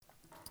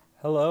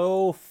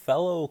Hello,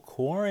 fellow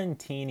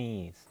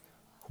quarantiners.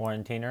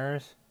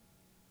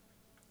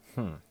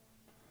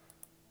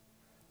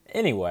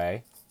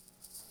 Anyway,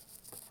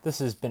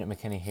 this is Bennett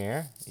McKinney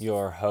here,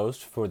 your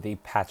host for the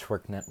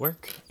Patchwork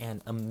Network,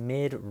 and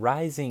amid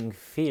rising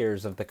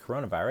fears of the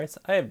coronavirus,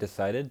 I have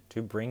decided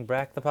to bring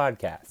back the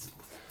podcast.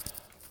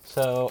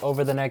 So,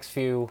 over the next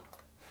few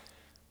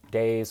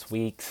days,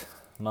 weeks,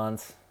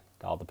 months,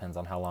 it all depends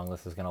on how long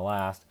this is going to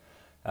last,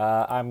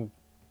 I'm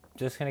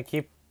just going to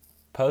keep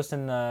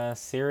posting a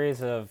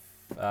series of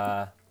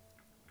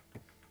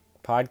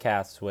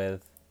podcasts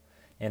with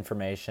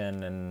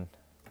information and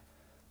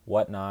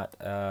whatnot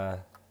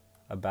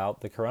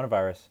about the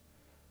coronavirus.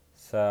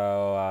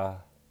 So,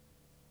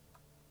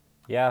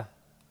 yeah,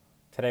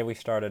 today we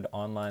started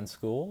online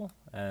school,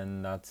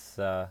 and that's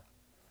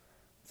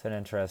it's an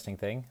interesting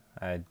thing.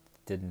 I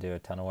didn't do a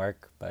ton of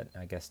work, but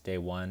I guess day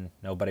one,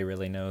 nobody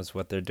really knows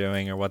what they're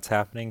doing or what's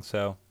happening.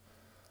 So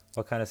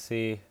we'll kind of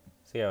see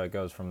how it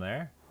goes from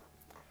there.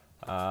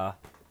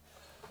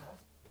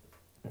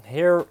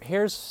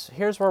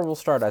 Here's where we'll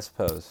start, I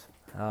suppose.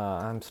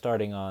 I'm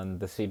starting on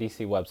the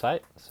CDC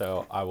website,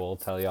 so I will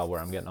tell y'all where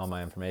I'm getting all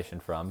my information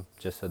from,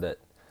 just so that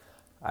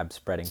I'm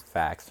spreading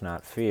facts,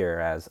 not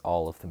fear, as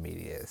all of the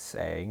media is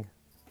saying.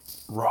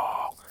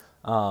 Wrong.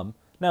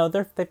 No,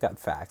 they've got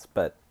facts,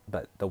 but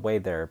the way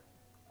they're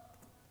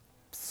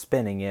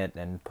spinning it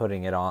and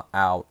putting it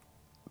out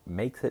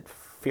makes it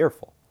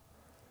fearful.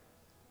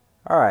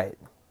 All right.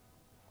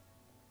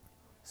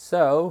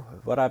 So,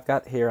 what I've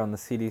got here on the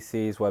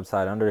CDC's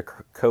website under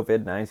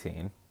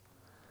COVID-19,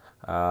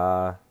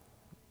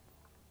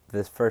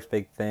 this first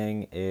big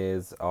thing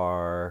is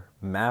our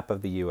map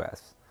of the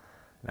U.S.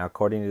 Now,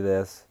 according to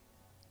this,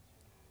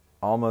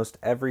 almost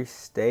every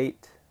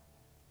state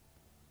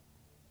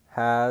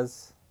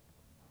has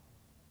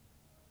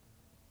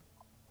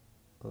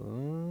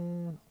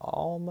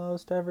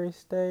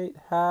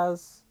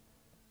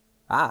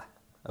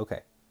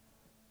okay.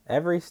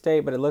 Every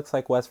state, but it looks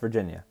like West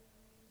Virginia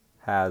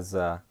has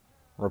a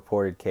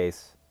reported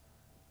case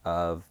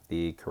of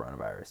the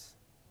coronavirus.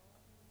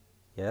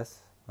 Yes?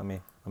 Let me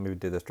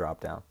do this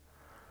drop down.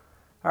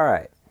 All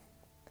right.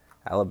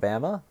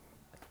 Alabama,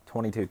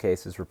 22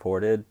 cases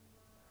reported.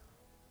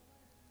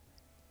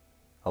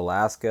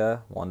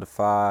 Alaska, 1 to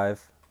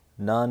 5.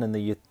 None in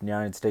the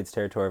United States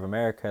Territory of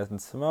America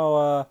and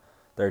Samoa.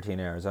 13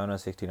 in Arizona,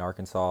 16 in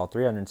Arkansas,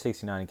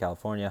 369 in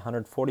California,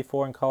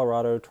 144 in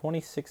Colorado,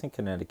 26 in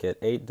Connecticut,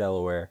 8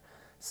 Delaware,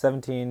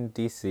 17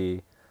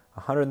 D.C.,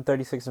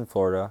 136 in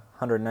Florida,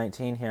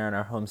 119 here in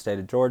our home state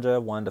of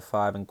Georgia, 1 to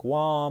 5 in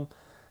Guam,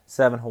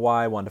 7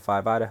 Hawaii, 1 to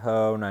 5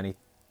 Idaho,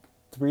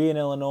 93 in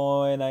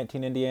Illinois,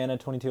 19 Indiana,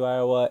 22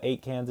 Iowa,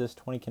 8 Kansas,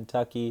 20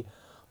 Kentucky,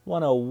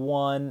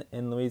 101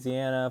 in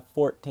Louisiana,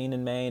 14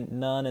 in Maine,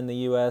 none in the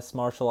U.S.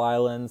 Marshall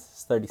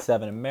Islands,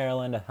 37 in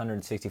Maryland,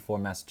 164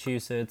 in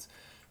Massachusetts,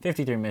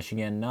 53 in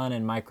Michigan, none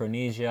in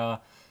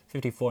Micronesia,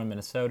 54 in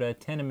Minnesota,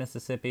 10 in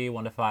Mississippi,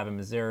 1 to 5 in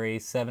Missouri,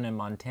 7 in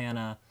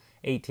Montana,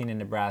 18 in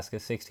Nebraska,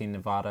 16 in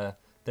Nevada,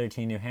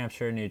 13 in New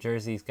Hampshire, New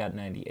Jersey's got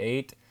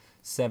 98,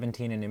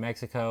 17 in New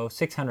Mexico,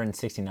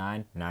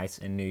 669, nice,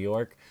 in New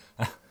York,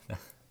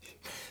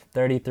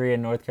 33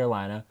 in North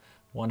Carolina,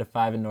 1 to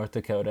 5 in North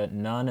Dakota,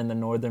 none in the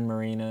Northern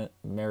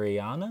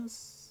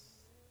Marianas?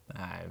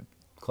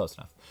 Close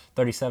enough.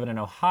 37 in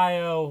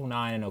Ohio,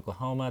 9 in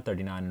Oklahoma,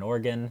 39 in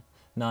Oregon,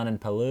 none in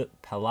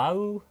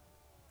Palau,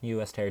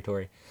 U.S.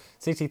 territory.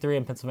 63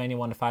 in Pennsylvania,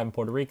 1 to 5 in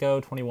Puerto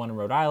Rico, 21 in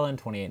Rhode Island,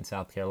 28 in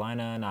South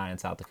Carolina, 9 in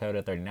South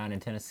Dakota, 39 in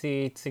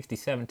Tennessee,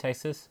 67 in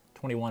Texas,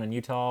 21 in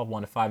Utah,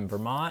 1 to 5 in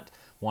Vermont,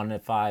 1 to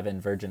 5 in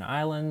Virgin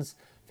Islands,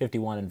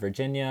 51 in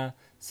Virginia,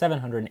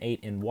 708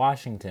 in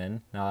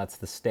Washington, now that's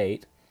the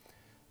state,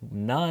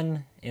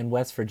 none in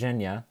West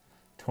Virginia,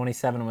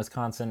 27 in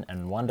Wisconsin,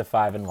 and 1 to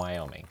 5 in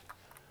Wyoming.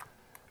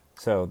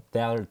 So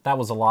that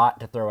was a lot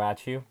to throw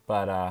at you,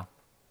 but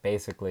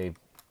basically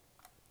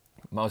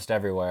most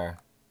everywhere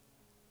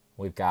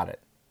we've got it.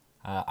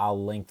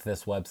 I'll link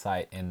this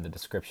website in the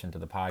description to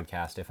the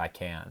podcast if I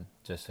can,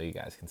 just so you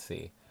guys can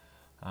see.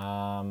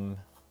 Let's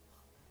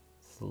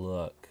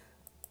look.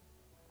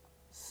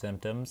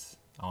 Symptoms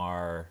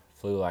are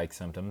flu-like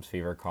symptoms,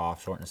 fever,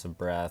 cough, shortness of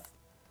breath.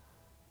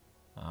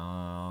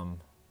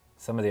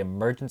 Some of the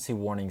emergency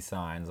warning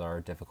signs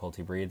are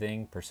difficulty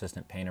breathing,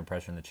 persistent pain or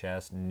pressure in the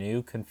chest,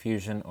 new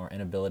confusion or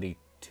inability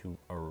to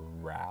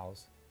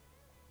arouse,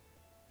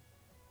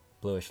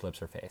 bluish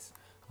lips or face.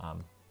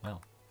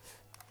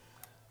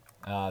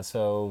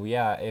 So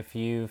yeah, if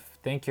you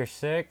think you're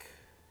sick,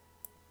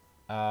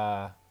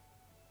 it's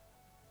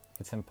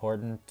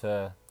important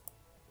to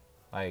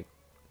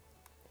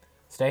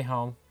stay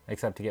home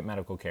except to get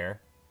medical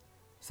care.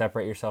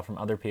 Separate yourself from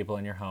other people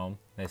in your home.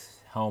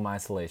 This home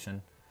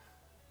isolation.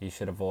 You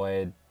should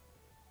avoid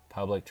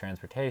public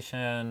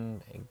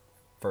transportation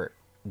for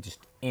just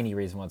any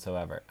reason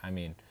whatsoever. I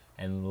mean,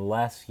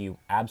 unless you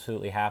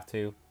absolutely have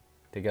to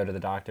go to the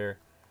doctor,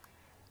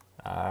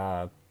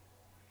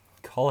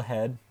 call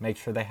ahead. Make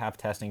sure they have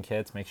testing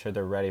kits. Make sure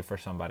they're ready for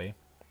somebody.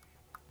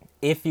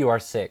 If you are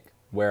sick,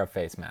 wear a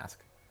face mask.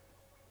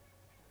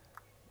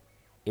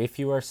 If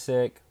you are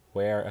sick,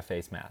 wear a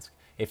face mask.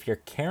 If you're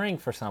caring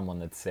for someone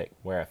that's sick,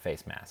 wear a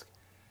face mask.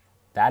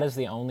 That is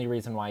the only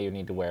reason why you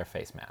need to wear a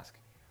face mask.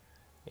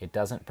 It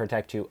doesn't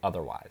protect you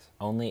otherwise.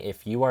 Only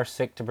if you are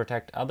sick to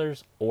protect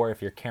others, or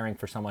if you're caring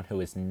for someone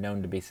who is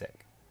known to be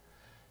sick.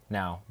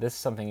 Now, this is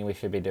something we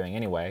should be doing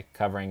anyway,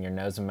 covering your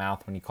nose and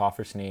mouth when you cough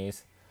or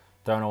sneeze,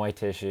 throwing away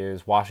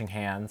tissues, washing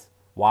hands.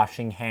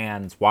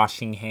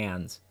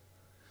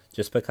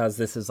 Just because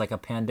this is like a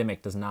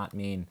pandemic does not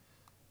mean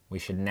we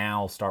should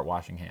now start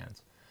washing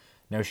hands.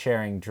 No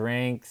sharing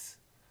drinks,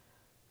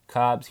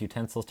 cups,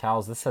 utensils,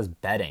 towels. This says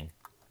bedding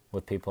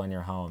with people in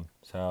your home.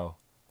 So,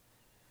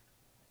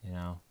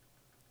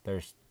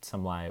 there's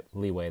some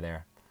leeway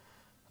there.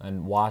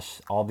 And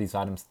wash all these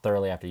items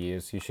thoroughly after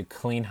use. You should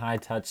clean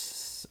high-touch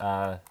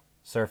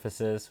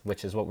surfaces,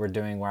 which is what we're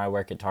doing where I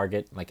work at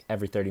Target. Like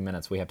every 30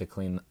 minutes, we have to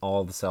clean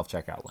all the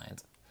self-checkout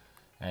lanes.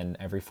 And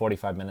every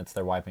 45 minutes,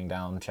 they're wiping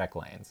down check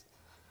lanes.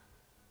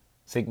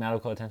 Seek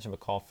medical attention, but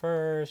call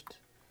first.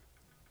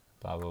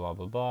 Blah, blah, blah,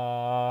 blah,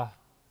 blah.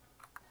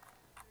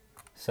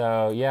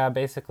 So, yeah,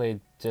 basically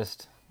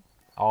just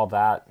all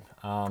that.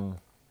 Man,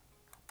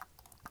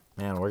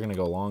 we're going to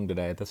go long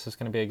today. This is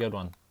going to be a good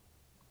one.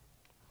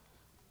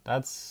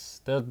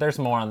 There's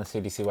more on the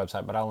CDC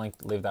website, but I'll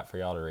leave that for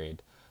y'all to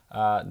read.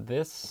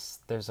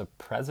 There's a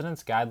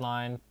president's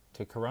guideline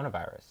to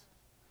coronavirus.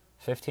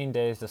 15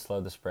 days to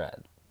slow the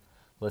spread.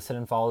 Listen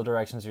and follow the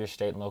directions of your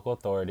state and local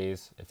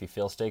authorities. If you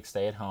feel sick,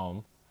 stay at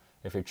home.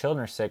 If your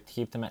children are sick,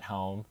 keep them at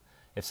home.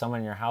 If someone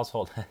in your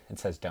household, it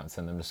says don't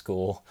send them to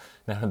school.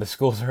 None of the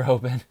schools are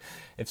open.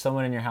 If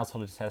someone in your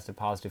household is tested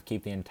positive,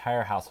 keep the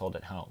entire household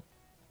at home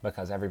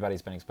because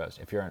everybody's been exposed.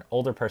 If you're an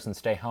older person,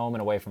 stay home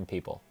and away from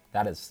people.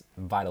 That is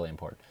vitally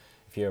important.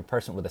 If you're a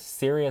person with a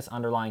serious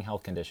underlying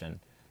health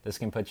condition, this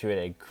can put you at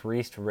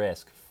increased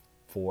risk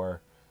for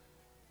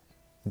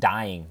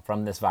dying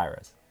from this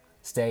virus.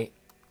 Stay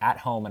at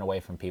home and away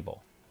from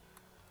people.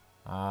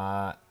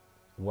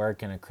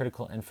 Work in a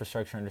critical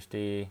infrastructure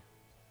industry.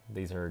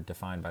 These are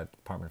defined by the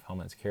Department of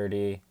Homeland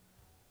Security.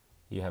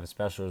 You have a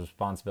special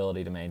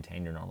responsibility to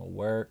maintain your normal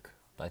work,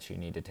 but you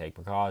need to take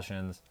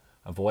precautions.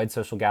 Avoid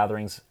social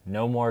gatherings.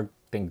 No more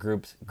than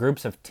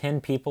groups of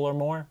 10 people or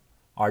more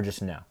are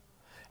just no.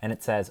 And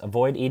it says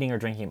avoid eating or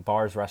drinking at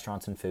bars,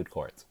 restaurants, and food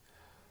courts.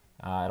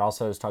 It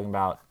also is talking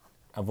about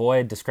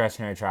avoid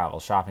discretionary travel,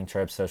 shopping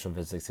trips, social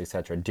visits,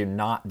 etc. Do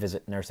not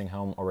visit nursing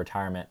home or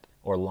retirement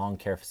or long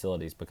care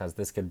facilities because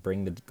this could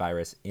bring the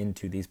virus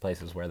into these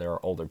places where there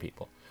are older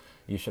people.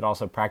 You should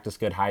also practice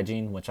good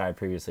hygiene, which I had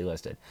previously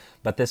listed.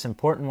 But this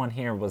important one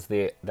here was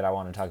that I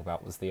want to talk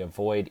about was the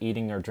avoid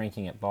eating or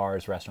drinking at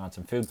bars, restaurants,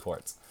 and food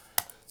courts.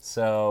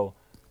 So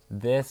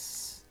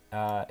this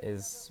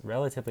is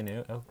relatively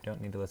new. Oh,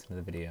 don't need to listen to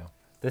the video.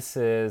 This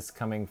is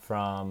coming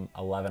from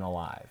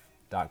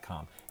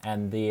 11alive.com.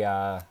 And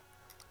the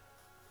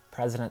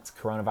President's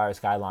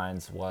coronavirus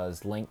guidelines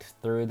was linked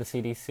through the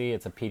CDC.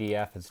 It's a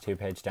PDF. It's a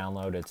 2-page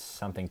download. It's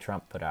something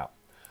Trump put out.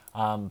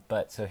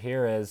 But so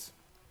here is...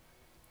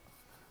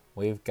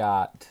 We've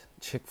got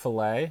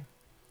Chick-fil-A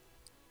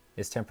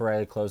is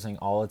temporarily closing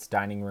all its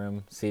dining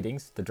room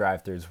seatings. The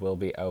drive-thrus will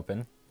be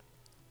open.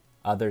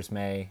 Others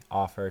may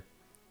offer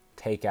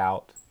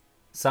takeout.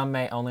 Some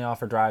may only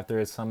offer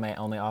drive-thrus. Some may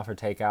only offer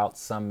takeout.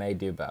 Some may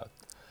do both.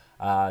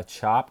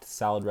 Chopped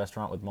salad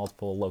restaurant with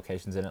multiple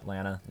locations in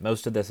Atlanta.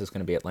 Most of this is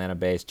going to be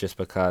Atlanta-based just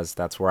because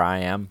that's where I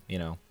am,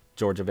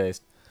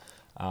 Georgia-based.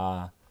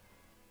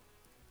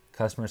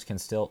 Customers can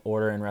still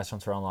order in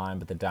restaurants or online,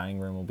 but the dining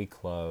room will be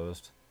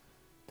closed.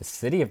 The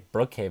city of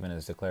Brookhaven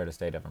has declared a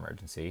state of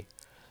emergency.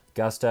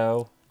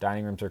 Gusto,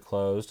 dining rooms are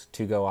closed.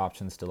 To-go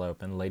options still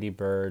open. Lady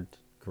Bird,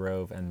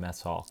 Grove, and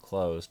Mess Hall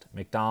closed.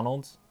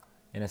 McDonald's,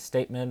 in a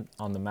statement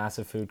on the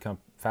massive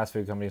fast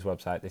food company's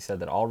website, they said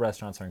that all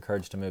restaurants are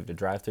encouraged to move to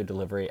drive-through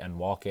delivery and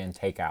walk-in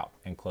takeout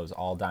and close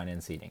all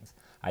dine-in seatings.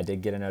 I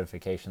did get a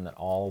notification that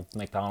all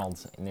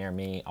McDonald's near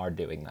me are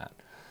doing that.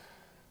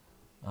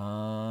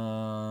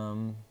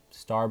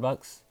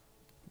 Starbucks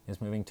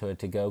is moving to a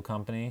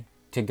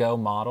to-go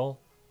model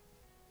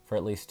for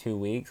at least 2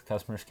 weeks.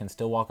 Customers can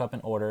still walk up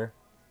and order,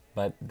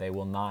 but they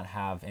will not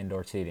have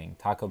indoor seating.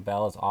 Taco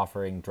Bell is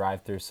offering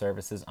drive-through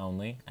services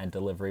only and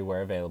delivery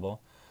where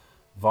available.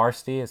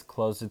 Varsity has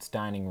closed its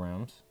dining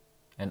rooms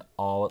in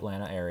all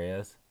Atlanta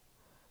areas,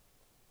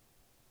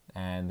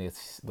 and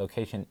its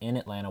location in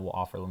Atlanta will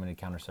offer limited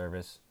counter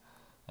service.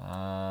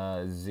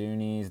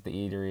 Zuni's, the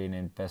eatery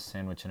named Best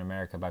Sandwich in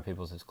America by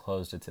Peoples, has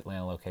closed its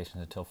Atlanta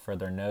locations until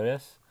further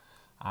notice.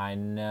 I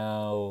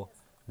know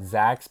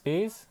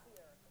Zaxby's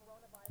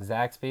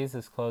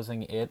is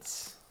closing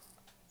its,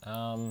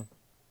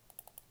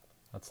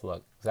 let's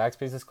look.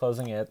 Zaxby's is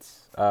closing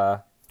its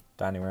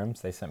dining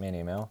rooms. They sent me an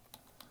email.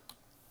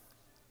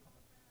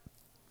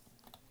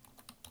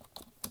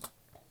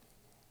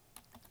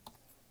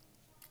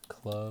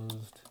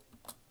 Closed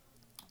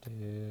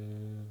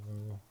due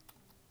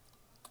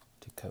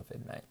to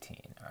COVID-19.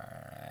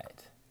 All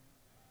right.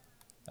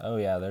 Oh,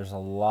 yeah, there's a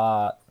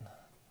lot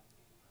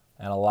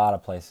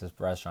of places,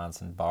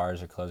 restaurants and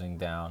bars are closing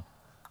down.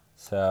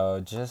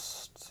 So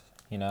just,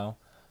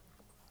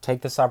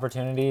 take this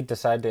opportunity,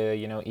 decide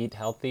to, eat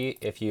healthy.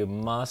 If you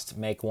must,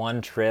 make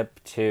one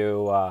trip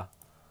to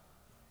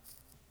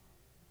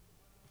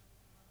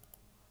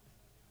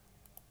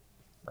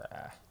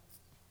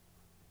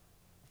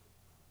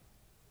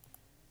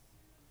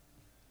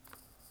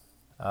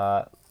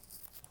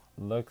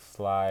looks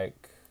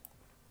like,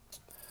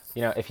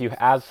 if you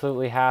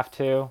absolutely have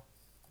to,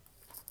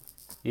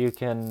 you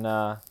can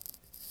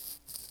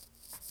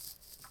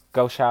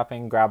go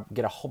shopping,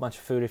 get a whole bunch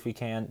of food if you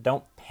can.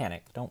 Don't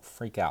panic. Don't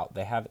freak out.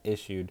 They have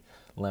issued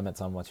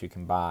limits on what you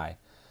can buy.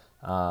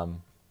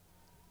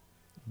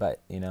 But,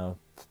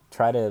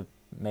 try to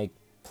make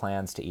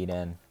plans to eat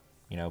in,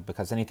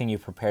 because anything you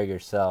prepare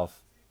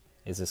yourself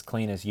is as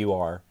clean as you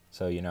are.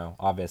 So,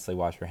 obviously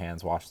wash your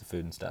hands, wash the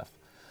food and stuff.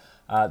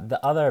 The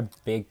other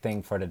big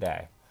thing for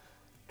today,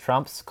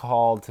 Trump's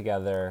called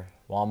together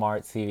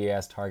Walmart,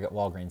 CVS, Target,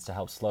 Walgreens to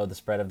help slow the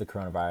spread of the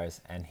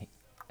coronavirus,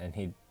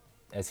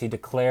 as he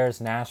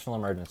declares national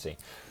emergency.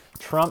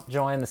 Trump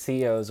joined the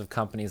CEOs of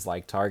companies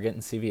like Target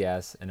and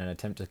CVS in an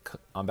attempt to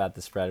combat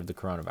the spread of the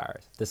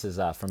coronavirus. This is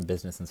from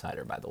Business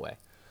Insider, by the way.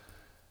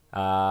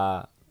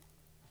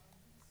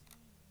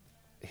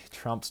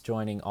 Trump's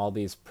joining all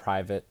these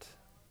private,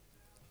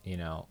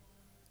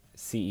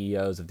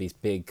 CEOs of these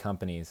big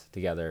companies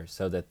together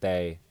so that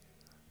they,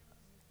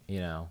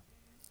 can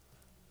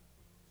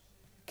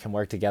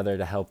work together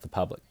to help the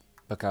public.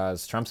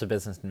 Because Trump's a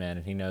businessman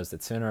and he knows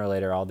that sooner or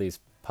later all these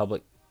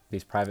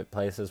private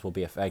places will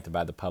be affected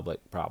by the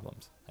public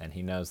problems. And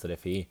he knows that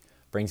if he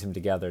brings them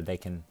together, they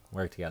can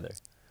work together.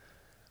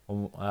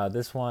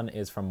 This one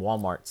is from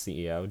Walmart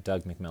CEO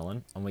Doug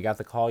McMillon. When we got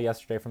the call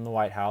yesterday from the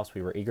White House,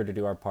 we were eager to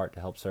do our part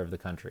to help serve the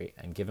country.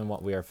 And given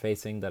what we are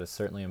facing, that is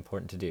certainly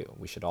important to do.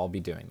 We should all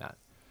be doing that.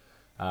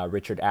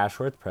 Richard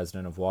Ashworth,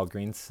 president of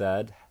Walgreens,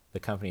 said the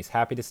company is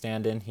happy to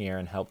stand in here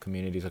and help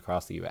communities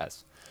across the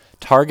U.S.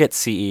 Target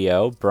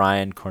CEO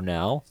Brian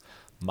Cornell,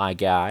 my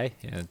guy,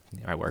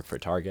 I work for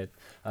Target,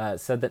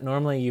 said that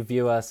normally you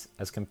view us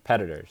as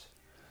competitors,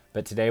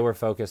 but today we're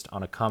focused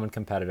on a common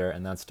competitor,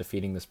 and that's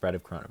defeating the spread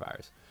of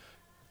coronavirus.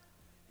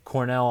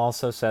 Cornell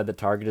also said that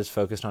Target is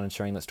focused on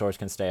ensuring that stores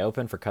can stay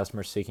open for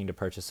customers seeking to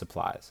purchase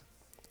supplies.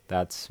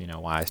 That's,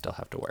 why I still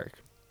have to work.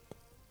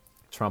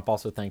 Trump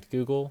also thanked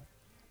Google,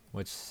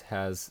 which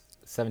has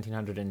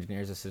 1,700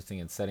 engineers assisting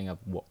in setting up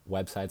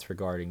websites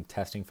regarding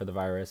testing for the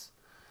virus.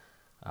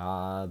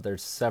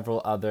 There's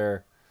several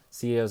other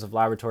CEOs of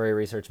laboratory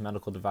research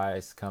medical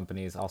device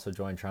companies also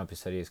joined Trump, who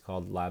said he has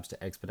called labs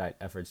to expedite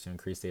efforts to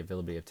increase the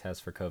availability of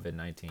tests for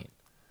COVID-19.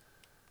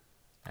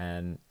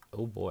 And,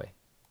 oh boy,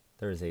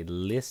 there is a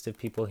list of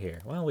people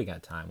here. Well, we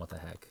got time. What the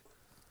heck?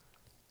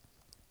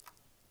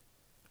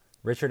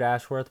 Richard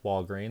Ashworth,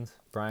 Walgreens.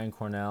 Brian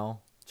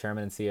Cornell,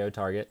 Chairman and CEO,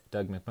 Target.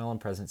 Doug McMillon,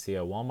 President and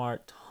CEO, Walmart.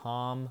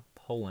 Tom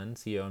Poland,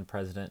 CEO and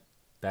President,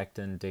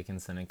 Becton,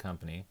 Dickinson and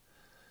Company.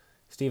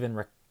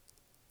 Stephen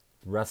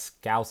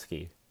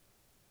Ruskowski,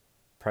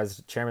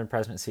 Chairman,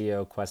 President,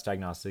 CEO, Quest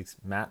Diagnostics.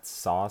 Matt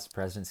Sauce,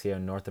 President,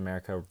 CEO, North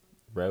America,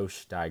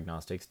 Roche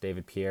Diagnostics.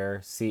 David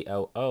Pierre,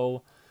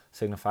 COO,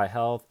 Signify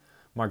Health.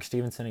 Mark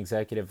Stevenson,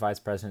 Executive Vice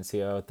President,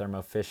 CEO,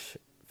 Thermo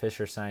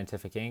Fisher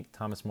Scientific Inc.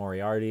 Thomas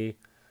Moriarty,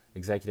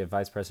 Executive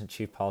Vice President,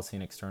 Chief Policy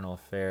and External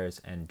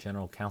Affairs, and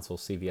General Counsel,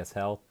 CVS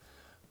Health.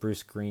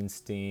 Bruce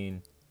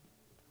Greenstein,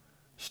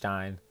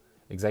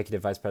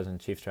 Executive Vice President,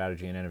 Chief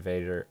Strategy and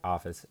Innovator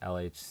Office,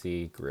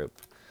 LHC Group.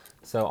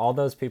 So all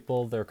those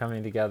people, they're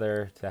coming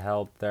together to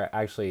help. They're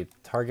actually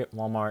Target,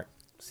 Walmart,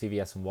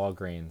 CVS, and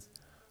Walgreens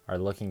are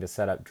looking to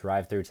set up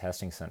drive-through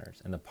testing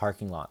centers in the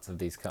parking lots of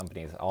these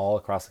companies all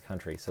across the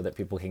country so that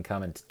people can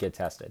come and get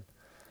tested.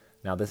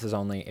 Now, this is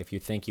only if you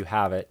think you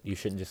have it. You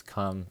shouldn't just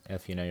come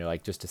if you're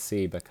like just to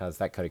see, because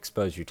that could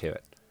expose you to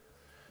it.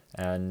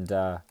 And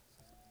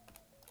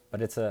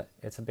but it's a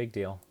big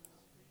deal.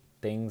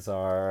 Things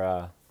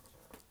are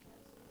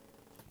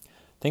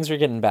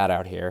getting bad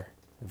out here.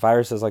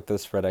 Viruses like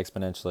this spread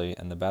exponentially,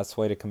 and the best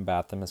way to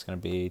combat them is going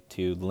to be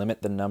to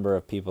limit the number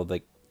of people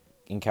that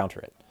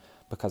encounter it.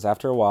 Because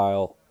after a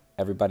while,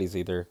 everybody's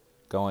either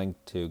going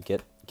to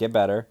get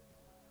better,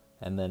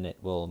 and then it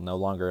will no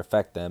longer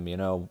affect them,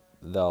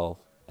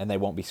 they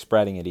won't be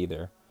spreading it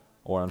either.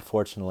 Or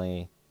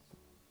unfortunately,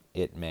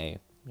 it may,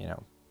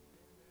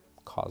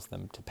 cause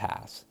them to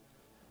pass,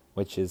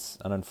 which is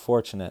an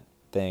unfortunate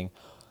thing.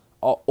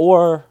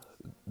 Or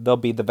there'll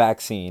be the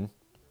vaccine,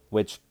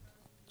 which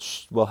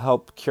will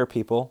help cure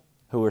people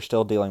who are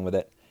still dealing with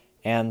it,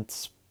 and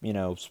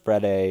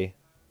spread a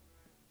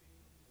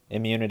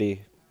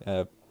immunity,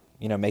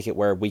 make it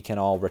where we can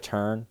all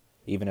return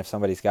even if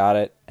somebody's got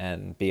it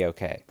and be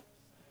okay.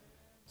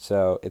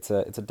 So it's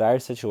a dire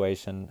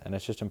situation, and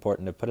it's just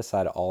important to put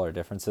aside all our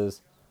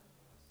differences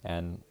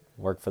and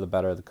work for the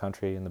better of the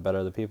country and the better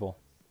of the people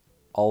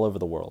all over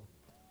the world,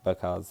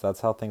 because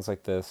that's how things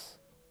like this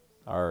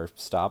are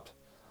stopped.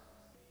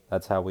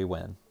 That's how we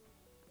win.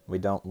 We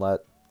don't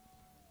let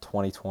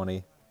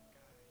 2020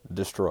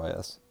 destroy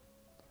us.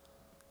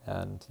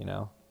 And,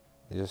 you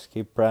just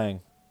keep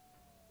praying.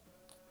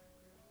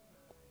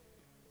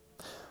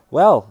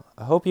 Well,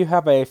 I hope you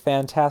have a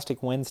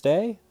fantastic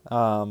Wednesday.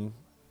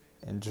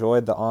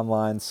 Enjoyed the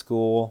online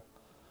school.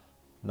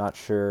 Not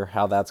sure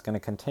how that's going to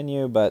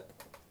continue, but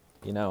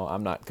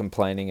I'm not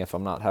complaining if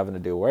I'm not having to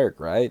do work,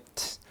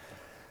 right?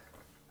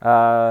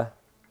 Uh,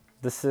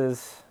 this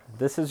is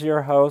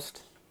your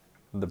host,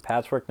 the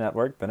Patchwork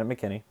Network, Bennett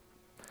McKinney,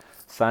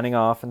 signing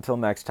off until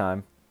next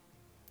time.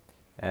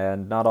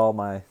 And not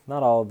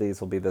all of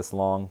these will be this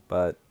long,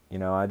 but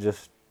I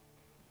just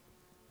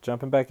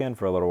jumping back in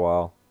for a little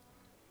while.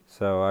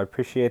 So I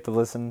appreciate the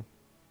listen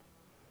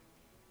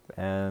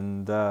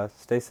and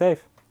stay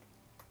safe.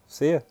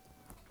 See ya.